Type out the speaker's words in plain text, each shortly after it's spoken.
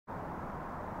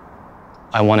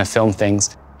I want to film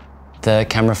things. The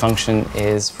camera function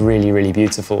is really, really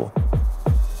beautiful.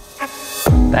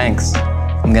 Thanks.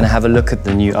 I'm going to have a look at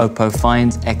the new OPPO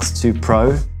Find X2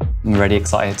 Pro. I'm really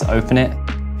excited to open it.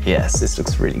 Yes, this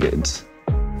looks really good.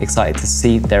 Excited to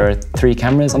see there are 3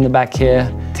 cameras on the back here.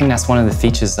 I think that's one of the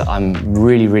features that I'm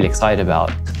really, really excited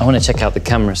about. I want to check out the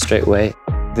camera straight away.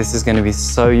 This is going to be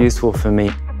so useful for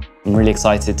me. I'm really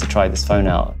excited to try this phone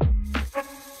out.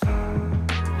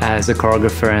 As a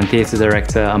choreographer and theatre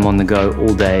director, I'm on the go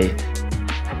all day.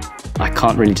 I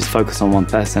can't really just focus on one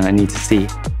person. I need to see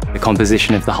the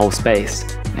composition of the whole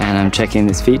space. And I'm checking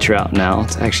this feature out now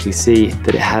to actually see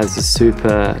that it has a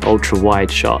super ultra wide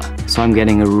shot. So I'm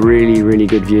getting a really, really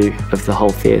good view of the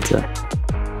whole theatre.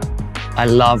 I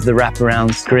love the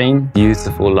wraparound screen,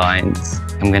 beautiful lines.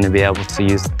 I'm going to be able to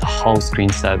use the whole screen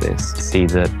service to see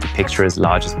the picture as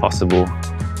large as possible.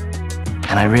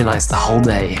 And I realized the whole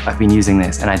day I've been using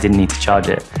this and I didn't need to charge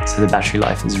it. So the battery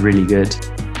life is really good.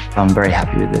 I'm very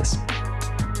happy with this.